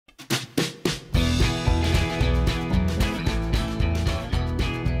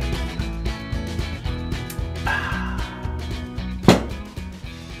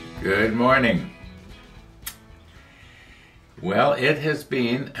Good morning. Well, it has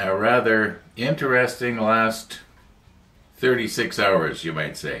been a rather interesting last 36 hours, you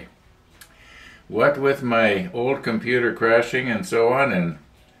might say. What with my old computer crashing and so on, and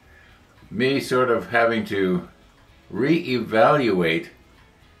me sort of having to reevaluate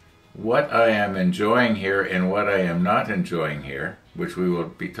what I am enjoying here and what I am not enjoying here, which we will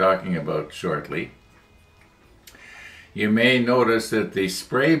be talking about shortly. You may notice that the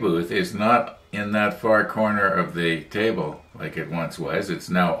spray booth is not in that far corner of the table like it once was. It's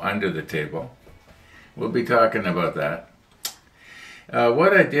now under the table. We'll be talking about that.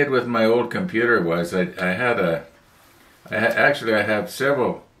 What I did with my old computer was I have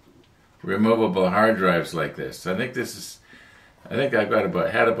several removable hard drives like this. I think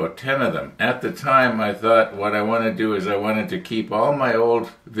had about 10 of them. At the time, I thought what I want to do is I wanted to keep all my old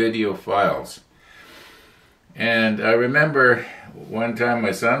video files. And I remember one time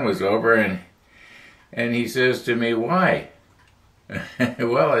my son was over and he says to me, "Why?"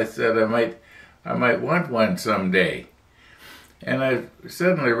 Well, I said I might want one someday. And I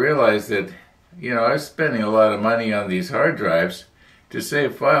suddenly realized that, I was spending a lot of money on these hard drives to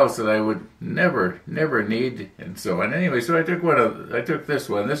save files that I would never need, and so on. Anyway, so I took this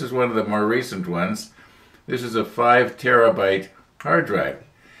one. This is one of the more recent ones. This is a 5 terabyte hard drive.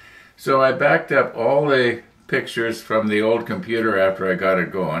 So I backed up all the pictures from the old computer after I got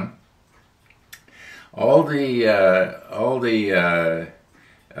it going. All the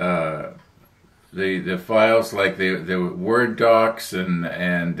files, like the Word docs and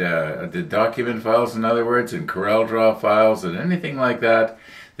the document files, in other words, and CorelDRAW files and anything like that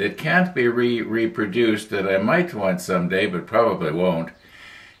can't be reproduced, that I might want someday but probably won't.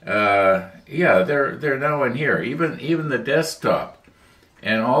 They're now in here. Even the desktop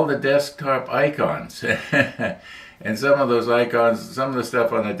and all the desktop icons. And some of those icons, some of the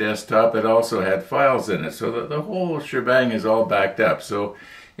stuff on the desktop, it also had files in it. So the whole shebang is all backed up. So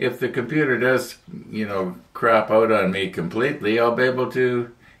if the computer does, crap out on me completely, I'll be able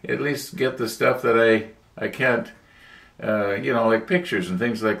to at least get the stuff that I can't, like pictures and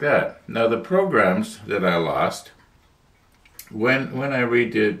things like that. Now, the programs that I lost, when I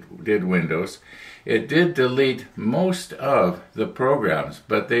redid Windows, it did delete most of the programs,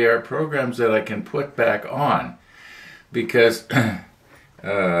 but they are programs that I can put back on. Because,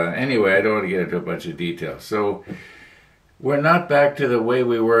 anyway, I don't want to get into a bunch of details. So, we're not back to the way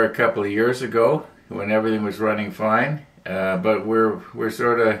we were a couple of years ago when everything was running fine, but we're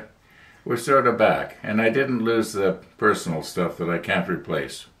sort of back. And I didn't lose the personal stuff that I can't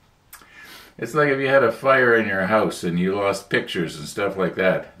replace. It's like if you had a fire in your house and you lost pictures and stuff like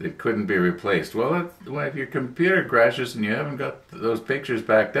that couldn't be replaced. Well, if your computer crashes and you haven't got those pictures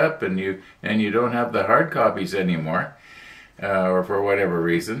backed up and you don't have the hard copies anymore, or for whatever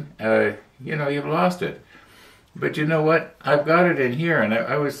reason, you've lost it. But you know what? I've got it in here, and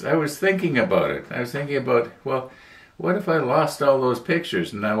I was thinking about it. I was thinking about, well, what if I lost all those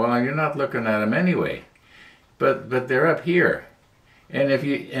pictures? Now, well, you're not looking at them anyway, but they're up here.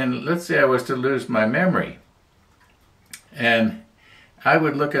 And let's say I was to lose my memory, and I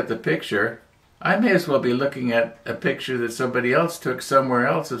would look at the picture, I may as well be looking at a picture that somebody else took somewhere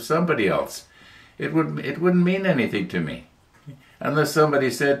else of somebody else. It wouldn't mean anything to me. Unless somebody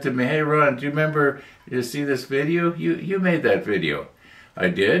said to me, "Hey Ron, do you remember you see this video? You made that video." I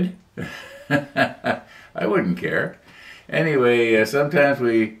did. I wouldn't care. Anyway, sometimes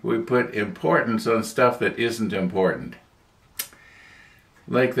we put importance on stuff that isn't important.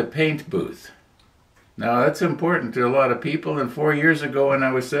 Like the paint booth. Now that's important to a lot of people, and 4 years ago when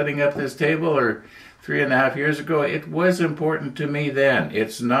I was setting up this table, or 3.5 years ago, it was important to me then.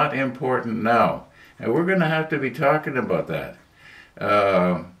 It's not important now. And we're going to have to be talking about that.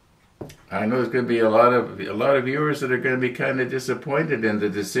 I know there's going to be a lot of viewers that are going to be kind of disappointed in the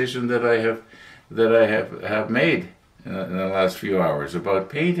decision that I have made in the last few hours about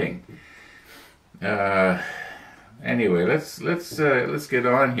painting. Anyway, let's get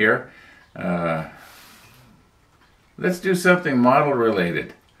on here. Let's do something model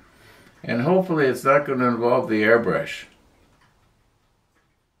related, and hopefully it's not going to involve the airbrush.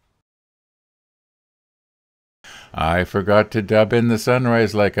 I forgot to dub in the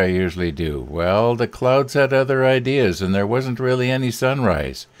sunrise like I usually do. Well, the clouds had other ideas, and there wasn't really any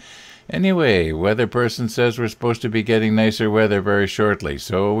sunrise. Anyway, weather person says we're supposed to be getting nicer weather very shortly,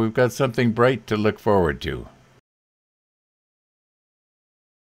 so we've got something bright to look forward to.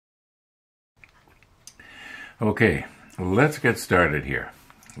 Okay, let's get started here.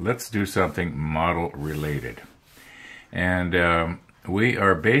 Let's do something model related. And we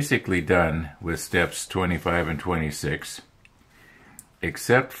are basically done with steps 25 and 26.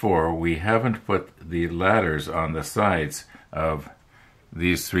 except for we haven't put the ladders on the sides of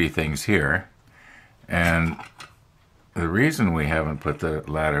these three things here. And the reason we haven't put the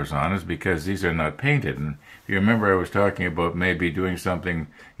ladders on is because these are not painted. And if you remember, I was talking about maybe doing something,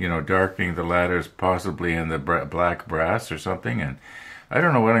 darkening the ladders, possibly in the black brass or something. And I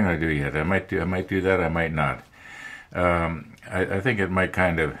don't know what I'm going to do yet. I might do that. I might not. I think it might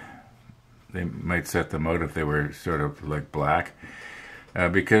they might set them out if they were sort of like black,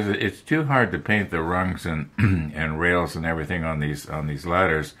 because it's too hard to paint the rungs and and rails and everything on these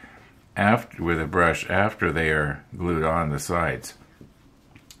ladders with a brush after they are glued on the sides.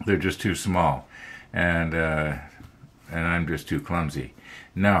 They're just too small, and I'm just too clumsy.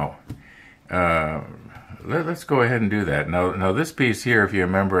 Now, let's go ahead and do that. Now this piece here, if you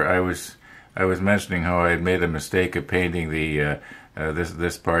remember, I was mentioning how I had made a mistake of painting the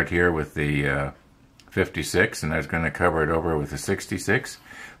this part here with the 56, and I was going to cover it over with the 66.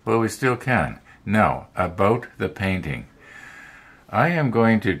 Well, we still can. Now, about the painting. I am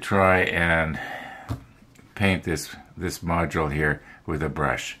going to try and paint this module here with a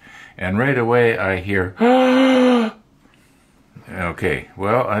brush. And right away I hear, okay,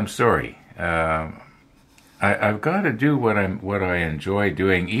 well, I'm sorry. I've got to do what I enjoy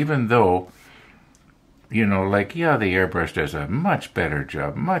doing, even though, the airbrush does a much better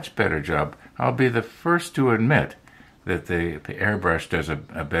job. I'll be the first to admit that the airbrush does a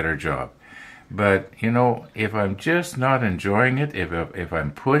better job. But, if I'm just not enjoying it, if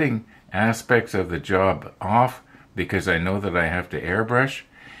I'm putting aspects of the job off because I know that I have to airbrush,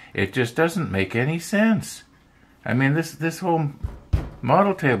 it just doesn't make any sense. I mean, this whole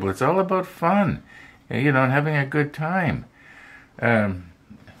model table, it's all about fun, and having a good time. Yeah.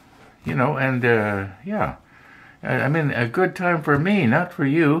 I mean, a good time for me, not for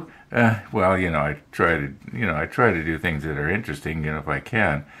you. I try to do things that are interesting, if I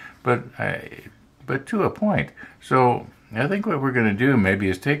can, but to a point. So I think what we're going to do maybe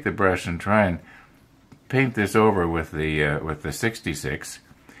is take the brush and try and paint this over with the 66,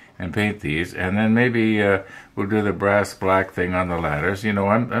 and paint these, and then maybe we'll do the brass black thing on the ladders.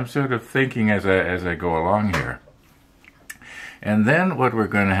 I'm sort of thinking as I go along here. And then what we're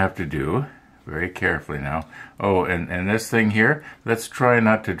going to have to do, very carefully now, and this thing here, let's try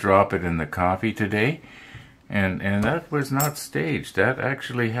not to drop it in the coffee today. And that was not staged. That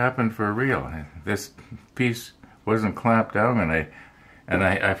actually happened for real. This piece wasn't clamped down, and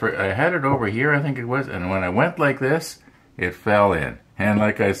I had it over here, I think it was, and when I went like this, it fell in. And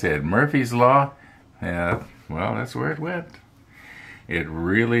like I said, Murphy's Law, well, that's where it went. It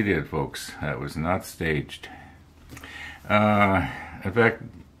really did, folks. That was not staged. In fact,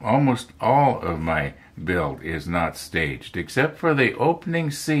 almost all of my build is not staged, except for the opening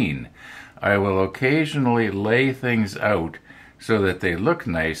scene. I will occasionally lay things out so that they look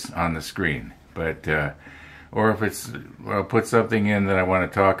nice on the screen, but or if I'll put something in that I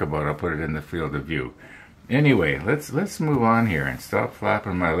want to talk about, I'll put it in the field of view. Anyway, let's move on here and stop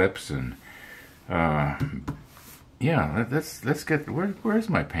flapping my lips, and yeah, let's get where's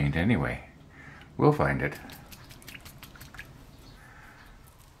my paint anyway? We'll find it.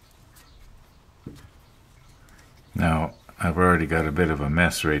 Now, I've already got a bit of a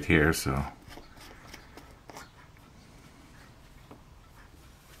mess right here, so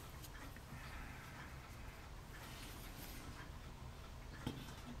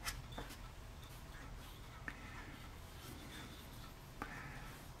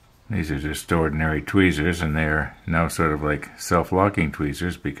these are just ordinary tweezers, and they're now sort of like self-locking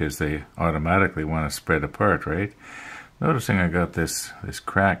tweezers because they automatically want to spread apart, right? Noticing I got this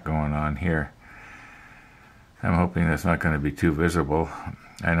crack going on here. I'm hoping that's not going to be too visible.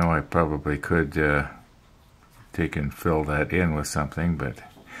 I know I probably could take and fill that in with something, but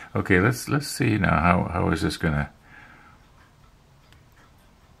okay, let's see now how is this going to.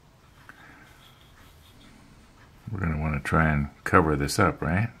 We're going to want to try and cover this up,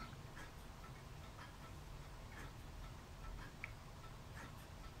 right?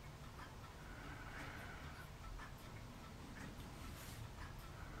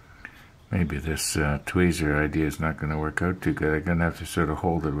 Maybe this tweezer idea is not going to work out too good. I'm going to have to sort of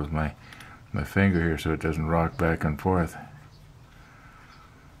hold it with my finger here so it doesn't rock back and forth.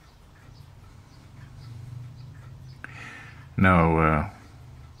 Now,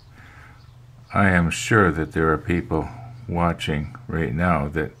 I am sure that there are people watching right now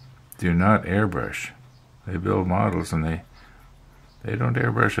that do not airbrush. They build models and they don't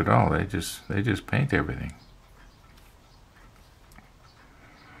airbrush at all. They just paint everything.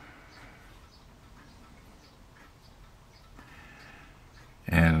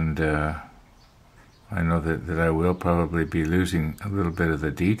 And I know that I will probably be losing a little bit of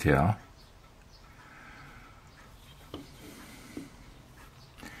the detail.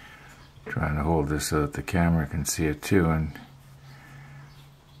 Trying to hold this so that the camera can see it too, and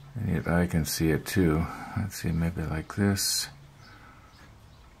yet I can see it too. Let's see, maybe like this.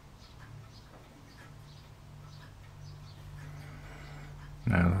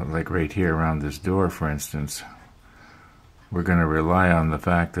 Now, like right here around this door, for instance, we're going to rely on the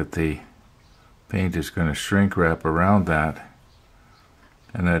fact that the paint is going to shrink wrap around that,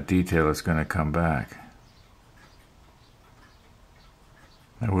 and that detail is going to come back.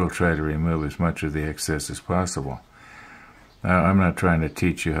 I will try to remove as much of the excess as possible. Now, I'm not trying to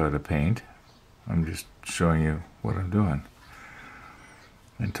teach you how to paint. I'm just showing you what I'm doing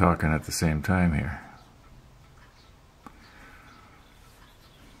and talking at the same time here.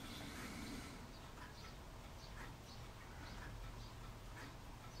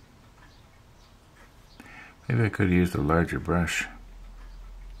 Maybe I could have used a larger brush.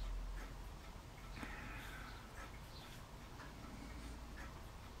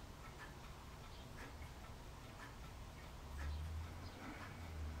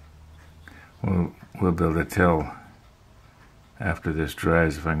 We'll be able to tell after this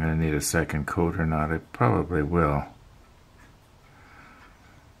dries if I'm going to need a second coat or not. I probably will.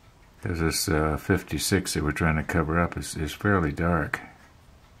 Because this 56 that we're trying to cover up is fairly dark.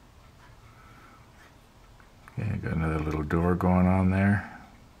 Okay, got another little door going on there.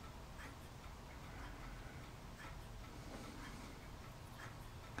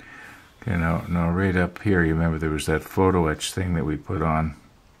 Okay, now right up here, you remember there was that photo etch thing that we put on.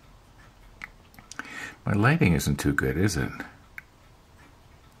 My lighting isn't too good, is it?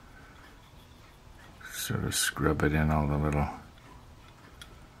 Sort of scrub it in all the little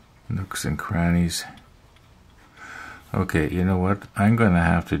nooks and crannies. Okay, you know what? I'm going to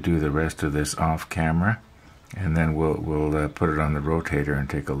have to do the rest of this off camera, and then we'll put it on the rotator and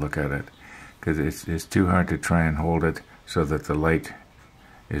take a look at it, because it's too hard to try and hold it so that the light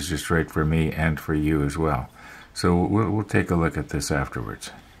is just right for me and for you as well. So we'll take a look at this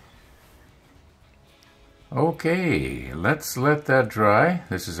afterwards. Okay, let's let that dry.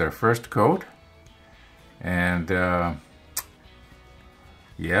 This is our first coat. And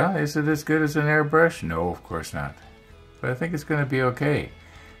yeah, is it as good as an airbrush? No, of course not. But I think it's going to be okay.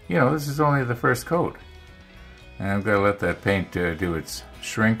 You know, this is only the first coat. And I've got to let that paint do its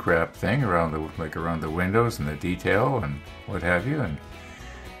shrink wrap thing around the windows and the detail and what have you. And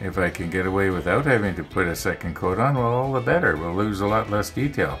if I can get away without having to put a second coat on, well, all the better. We'll lose a lot less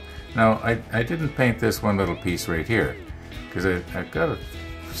detail. Now, I didn't paint this one little piece right here, because I've got a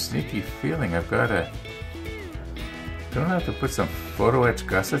sneaky feeling I've got to... Don't I have to put some photo etch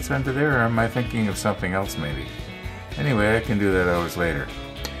gussets under there, or am I thinking of something else maybe? Anyway, I can do that hours later.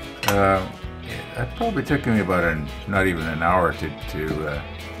 It probably took me about not even an hour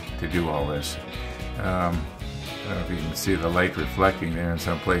to do all this. I don't know if you can see the light reflecting there. In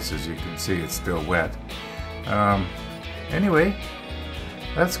some places you can see it's still wet. Anyway,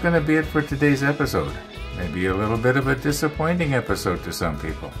 that's going to be it for today's episode. Maybe a little bit of a disappointing episode to some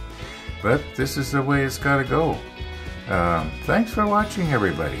people, but this is the way it's got to go. Thanks for watching,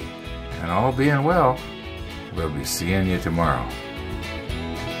 everybody, and all being well, we'll be seeing you tomorrow.